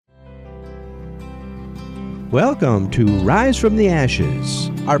Welcome to Rise from the Ashes.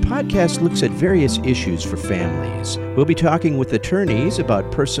 Our podcast looks at various issues for families. We'll be talking with attorneys about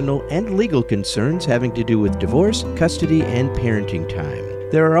personal and legal concerns having to do with divorce, custody, and parenting time.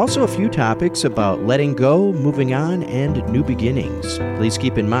 There are also a few topics about letting go, moving on, and new beginnings. Please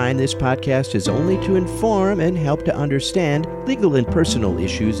keep in mind this podcast is only to inform and help to understand legal and personal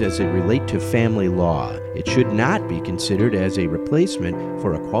issues as it relate to family law. It should not be considered as a replacement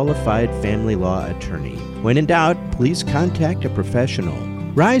for a qualified family law attorney. When in doubt, please contact a professional.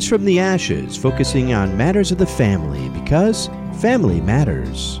 Rise from the Ashes, focusing on matters of the family because family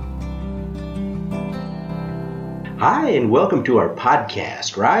matters. Hi, and welcome to our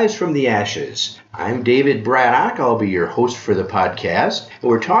podcast, Rise from the Ashes. I'm David Braddock. I'll be your host for the podcast.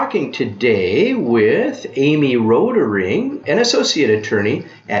 We're talking today with Amy Rodering, an associate attorney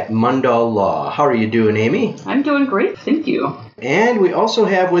at Mundall Law. How are you doing, Amy? I'm doing great, thank you. And we also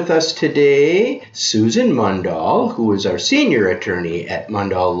have with us today Susan Mundall, who is our senior attorney at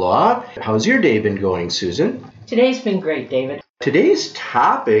Mundall Law. How's your day been going, Susan? Today's been great, David. Today's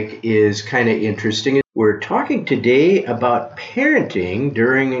topic is kind of interesting. We're talking today about parenting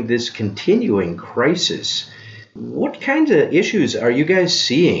during this continuing crisis. What kinds of issues are you guys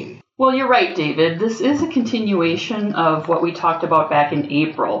seeing? Well, you're right, David. This is a continuation of what we talked about back in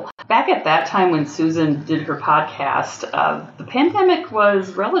April. Back at that time when Susan did her podcast, the pandemic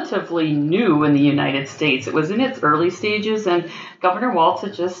was relatively new in the United States. It was in its early stages, and Governor Walz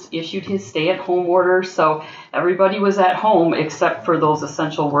had just issued his stay-at-home order, so everybody was at home except for those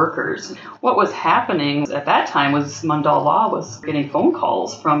essential workers. What was happening at that time was Mundall Law was getting phone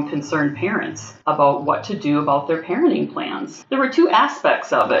calls from concerned parents about what to do about their parenting plans. There were two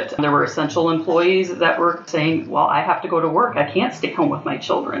aspects of it. There were essential employees that were saying, well, I have to go to work. I can't stay home with my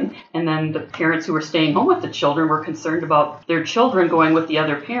children. And then the parents who were staying home with the children were concerned about their children going with the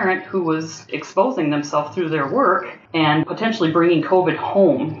other parent who was exposing themselves through their work and potentially bringing COVID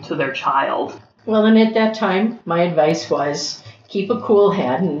home to their child. Well, and at that time, my advice was keep a cool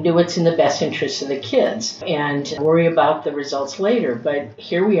head and do what's in the best interest of the kids and worry about the results later. But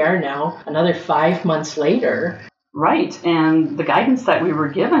here we are now, another 5 months later. Right, and the guidance that we were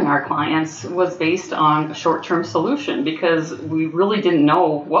giving our clients was based on a short-term solution because we really didn't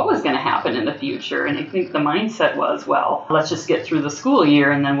know what was going to happen in the future. And I think the mindset was, well, let's just get through the school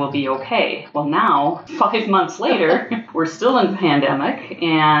year and then we'll be okay. Well, now, 5 months later, we're still in the pandemic,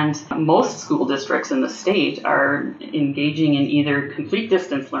 and most school districts in the state are engaging in either complete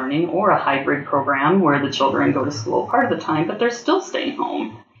distance learning or a hybrid program where the children go to school part of the time, but they're still staying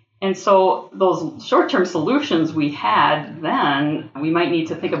home. And so those short-term solutions we had then, we might need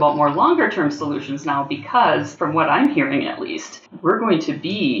to think about more longer-term solutions now because, from what I'm hearing at least, we're going to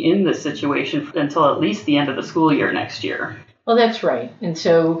be in this situation until at least the end of the school year next year. Well, that's right. And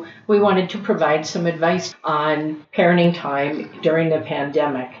so we wanted to provide some advice on parenting time during the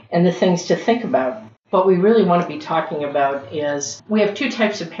pandemic and the things to think about. What we really want to be talking about is we have two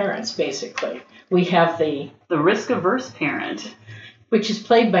types of parents, basically. We have the risk-averse parent, which is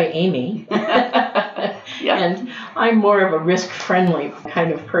played by Amy. Yeah. And I'm more of a risk-friendly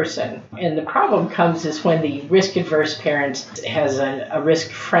kind of person. And the problem comes is when the risk-averse parent has a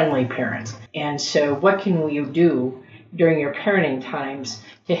risk-friendly parent. And so what can you do during your parenting times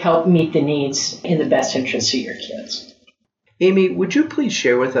to help meet the needs in the best interest of your kids? Amy, would you please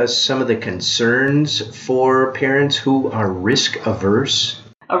share with us some of the concerns for parents who are risk-averse?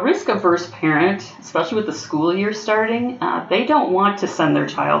 A risk-averse parent, especially with the school year starting, they don't want to send their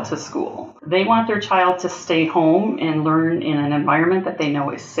child to school. They want their child to stay home and learn in an environment that they know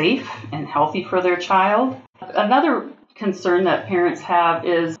is safe and healthy for their child. Another concern that parents have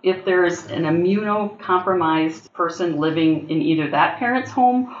is if there's an immunocompromised person living in either that parent's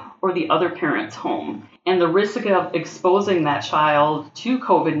home or the other parent's home, and the risk of exposing that child to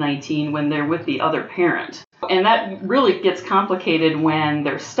COVID-19 when they're with the other parent. And that really gets complicated when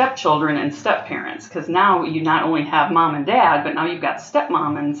they're stepchildren and stepparents, because now you not only have mom and dad, but now you've got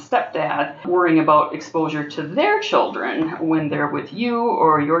stepmom and stepdad worrying about exposure to their children when they're with you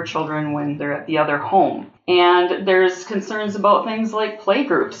or your children when they're at the other home. And there's concerns about things like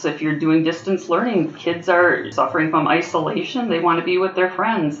playgroups. If you're doing distance learning, kids are suffering from isolation. They want to be with their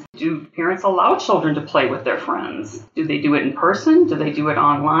friends. Do parents allow children to play with their friends? Do they do it in person? Do they do it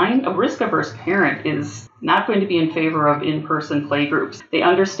online? A risk-averse parent is not going to be in favor of in-person playgroups. They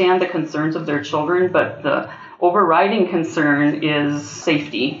understand the concerns of their children, but the overriding concern is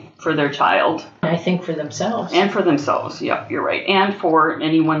safety for their child. I think for themselves. And for themselves, yep, you're right. And for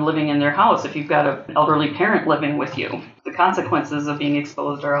anyone living in their house, if you've got an elderly parent living with you. The consequences of being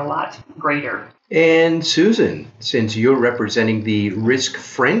exposed are a lot greater. And Susan, since you're representing the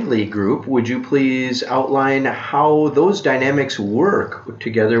risk-friendly group, would you please outline how those dynamics work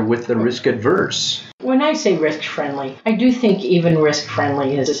together with the risk-adverse? When I say risk-friendly, I do think even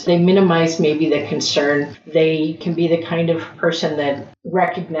risk-friendly is they minimize maybe the concern. They can be the kind of person that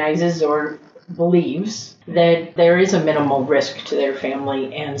recognizes or believes that there is a minimal risk to their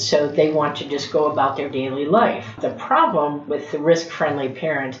family, and so they want to just go about their daily life. The problem with the risk-friendly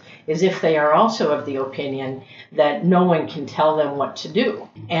parent is if they are also of the opinion that no one can tell them what to do.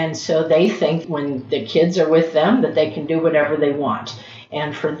 And so they think when the kids are with them that they can do whatever they want.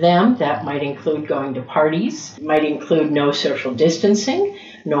 And for them, that might include going to parties, might include no social distancing,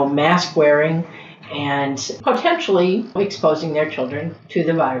 no mask wearing, and potentially exposing their children to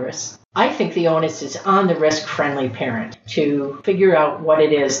the virus. I think the onus is on the risk-friendly parent to figure out what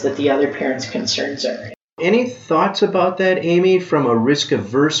it is that the other parent's concerns are. Any thoughts about that, Amy, from a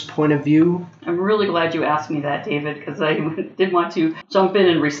risk-averse point of view? I'm really glad you asked me that, David, because I did want to jump in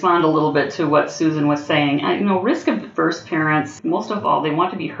and respond a little bit to what Susan was saying. Risk-averse parents, most of all, they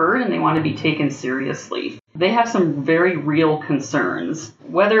want to be heard and they want to be taken seriously. They have some very real concerns.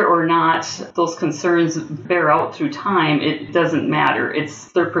 Whether or not those concerns bear out through time, it doesn't matter.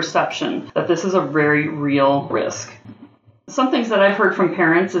 It's their perception that this is a very real risk. Some things that I've heard from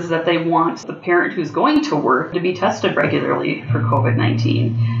parents is that they want the parent who's going to work to be tested regularly for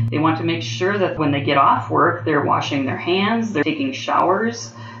COVID-19. They want to make sure that when they get off work, they're washing their hands, they're taking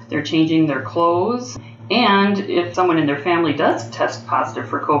showers, they're changing their clothes. And if someone in their family does test positive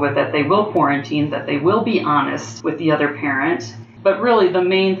for COVID, that they will quarantine, that they will be honest with the other parent. But really, the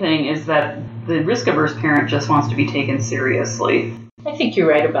main thing is that the risk-averse parent just wants to be taken seriously. I think you're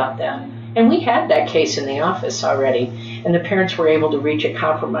right about that. And we had that case in the office already, and the parents were able to reach a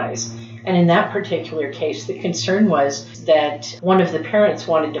compromise. And in that particular case, the concern was that one of the parents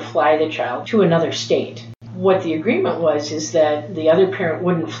wanted to fly the child to another state. What the agreement was is that the other parent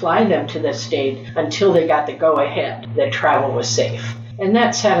wouldn't fly them to the state until they got the go-ahead that travel was safe. And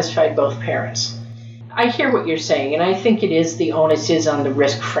that satisfied both parents. I hear what you're saying, and I think it is the onus is on the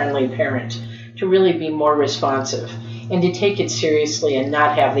risk-friendly parent to really be more responsive and to take it seriously and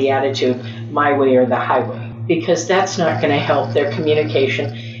not have the attitude, my way or the highway, because that's not going to help their communication,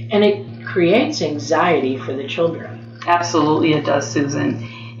 and it creates anxiety for the children. Absolutely it does, Susan.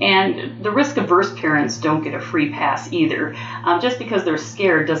 And the risk-averse parents don't get a free pass either. Just because they're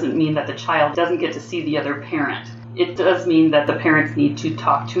scared doesn't mean that the child doesn't get to see the other parent. It does mean that the parents need to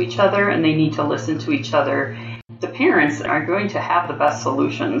talk to each other and they need to listen to each other. The parents are going to have the best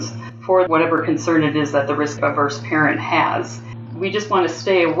solutions for whatever concern it is that the risk-averse parent has. We just want to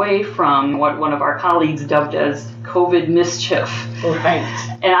stay away from what one of our colleagues dubbed as COVID mischief. Right.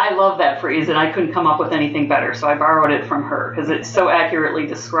 And I love that phrase, and I couldn't come up with anything better, so I borrowed it from her because it so accurately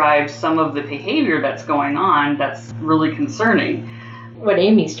describes some of the behavior that's going on that's really concerning. What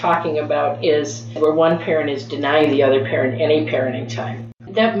Amy's talking about is where one parent is denying the other parent any parenting time.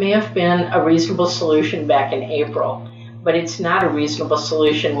 That may have been a reasonable solution back in April, but it's not a reasonable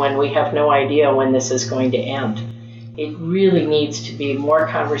solution when we have no idea when this is going to end. It really needs to be more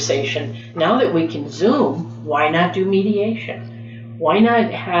conversation. Now that we can Zoom, why not do mediation? Why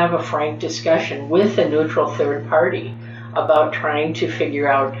not have a frank discussion with a neutral third party about trying to figure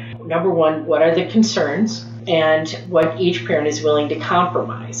out, number one, what are the concerns and what each parent is willing to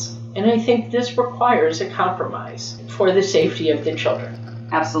compromise. And I think this requires a compromise for the safety of the children.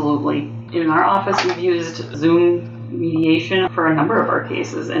 Absolutely. In our office, we've used Zoom mediation for a number of our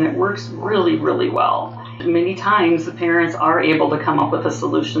cases, and it works really, really well. Many times the parents are able to come up with a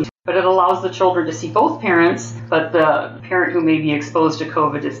solution, but it allows the children to see both parents, but the parent who may be exposed to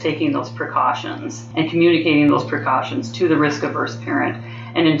COVID is taking those precautions and communicating those precautions to the risk-averse parent,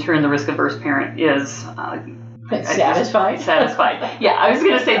 and in turn the risk-averse parent is satisfied. Yeah, I was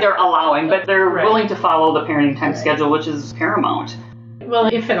going to say they're allowing, but they're Right. willing to follow the parenting time schedule, which is paramount. Well,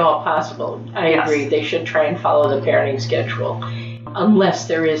 if at all possible, I agree. They should try and follow the parenting schedule, unless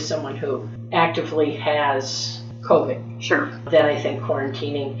there is someone who actively has COVID. Sure. Then I think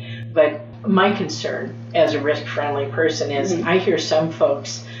quarantining. But my concern as a risk-friendly person is I hear some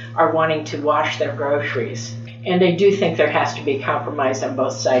folks are wanting to wash their groceries. And I do think there has to be compromise on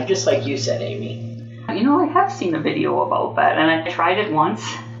both sides, just like you said, Amy. I have seen a video about that, and I tried it once.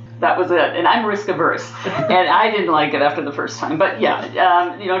 That was it. And I'm risk averse. And I didn't like it after the first time. But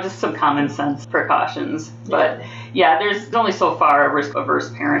just some common sense precautions. But there's only so far a risk averse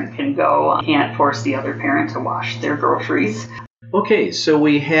parent can go. Can't force the other parent to wash their groceries. Okay, so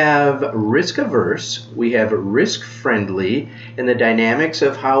we have risk averse, we have risk friendly, and the dynamics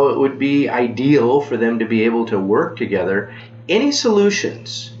of how it would be ideal for them to be able to work together. Any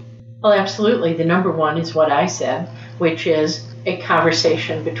solutions? Well, absolutely. The number one is what I said, which is a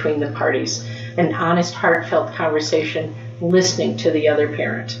conversation between the parties, an honest, heartfelt conversation, listening to the other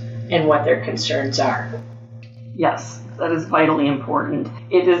parent and what their concerns are. Yes. That is vitally important.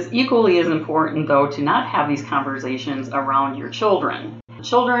 It is equally as important, though, to not have these conversations around your children.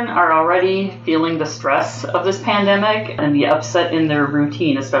 Children are already feeling the stress of this pandemic and the upset in their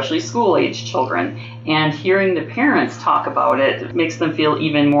routine, especially school-age children. And hearing the parents talk about it makes them feel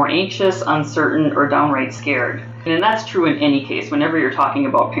even more anxious, uncertain, or downright scared. And that's true in any case. Whenever you're talking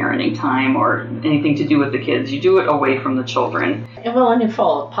about parenting time or anything to do with the kids, you do it away from the children. And if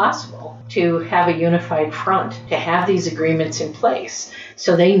all possible, to have a unified front, to have these agreements in place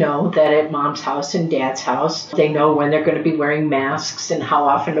so they know that at mom's house and dad's house, they know when they're going to be wearing masks and how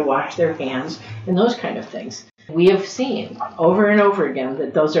often to wash their hands and those kind of things. We have seen over and over again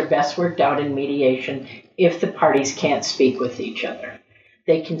that those are best worked out in mediation if the parties can't speak with each other.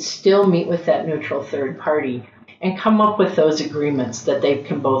 They can still meet with that neutral third party and come up with those agreements that they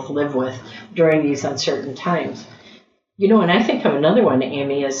can both live with during these uncertain times. And I think of another one,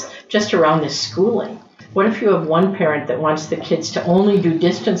 Amy, is just around this schooling. What if you have one parent that wants the kids to only do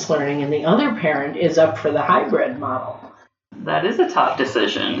distance learning and the other parent is up for the hybrid model? That is a tough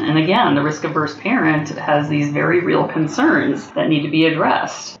decision. And again, the risk-averse parent has these very real concerns that need to be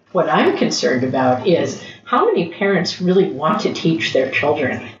addressed. What I'm concerned about is how many parents really want to teach their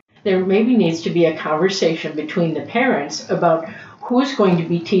children. There maybe needs to be a conversation between the parents about who's going to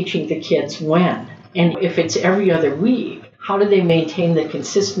be teaching the kids when. And if it's every other week, how do they maintain the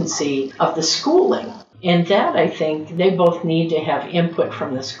consistency of the schooling? And that, I think, they both need to have input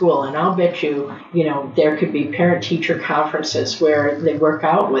from the school. And I'll bet you, there could be parent-teacher conferences where they work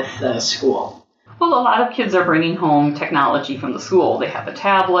out with the school. Well, a lot of kids are bringing home technology from the school. They have a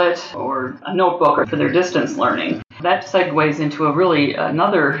tablet or a notebook for their distance learning. That segues into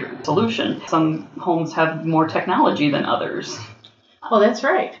another solution. Some homes have more technology than others. Well, that's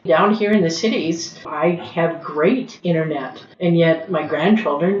right. Down here in the cities, I have great internet, and yet my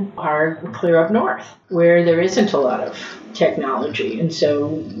grandchildren are clear up north, where there isn't a lot of technology, and so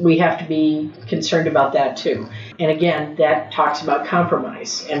we have to be concerned about that too. And again, that talks about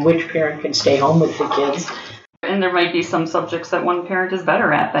compromise and which parent can stay home with the kids. And there might be some subjects that one parent is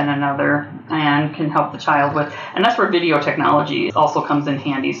better at than another and can help the child with. And that's where video technology also comes in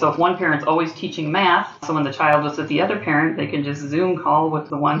handy. So if one parent's always teaching math, so when the child is with the other parent, they can just Zoom call with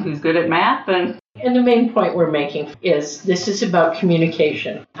the one who's good at math. And the main point we're making is this is about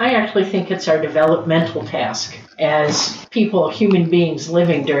communication. I actually think it's our developmental task as people, human beings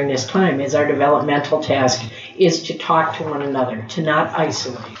living during this time, is our developmental task is to talk to one another, to not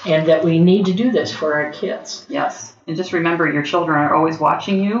isolate, and that we need to do this for our kids. Yes. And just remember, your children are always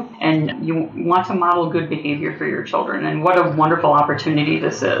watching you, and you want to model good behavior for your children. And what a wonderful opportunity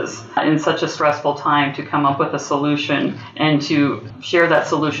this is in such a stressful time to come up with a solution and to share that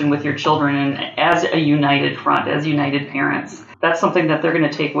solution with your children and as a united front, as united parents. That's something that they're going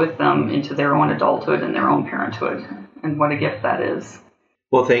to take with them into their own adulthood and their own parenthood. And what a gift that is.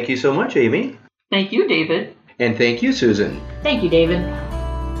 Well, thank you so much, Amy. Thank you, David. And thank you, Susan. Thank you, David.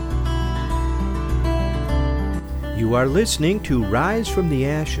 You are listening to Rise from the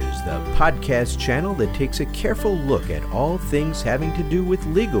Ashes, the podcast channel that takes a careful look at all things having to do with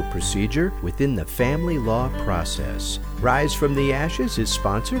legal procedure within the family law process. Rise from the Ashes is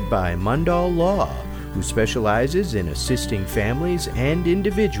sponsored by Mundall Law, who specializes in assisting families and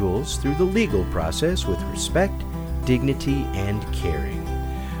individuals through the legal process with respect, dignity, and caring.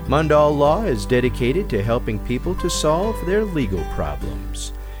 Mundall Law is dedicated to helping people to solve their legal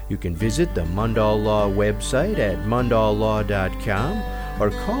problems. You can visit the Mundall Law website at mundalllaw.com or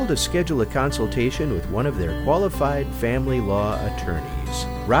call to schedule a consultation with one of their qualified family law attorneys.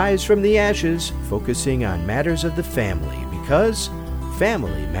 Rise from the Ashes, focusing on matters of the family, because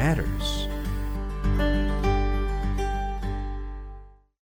family matters.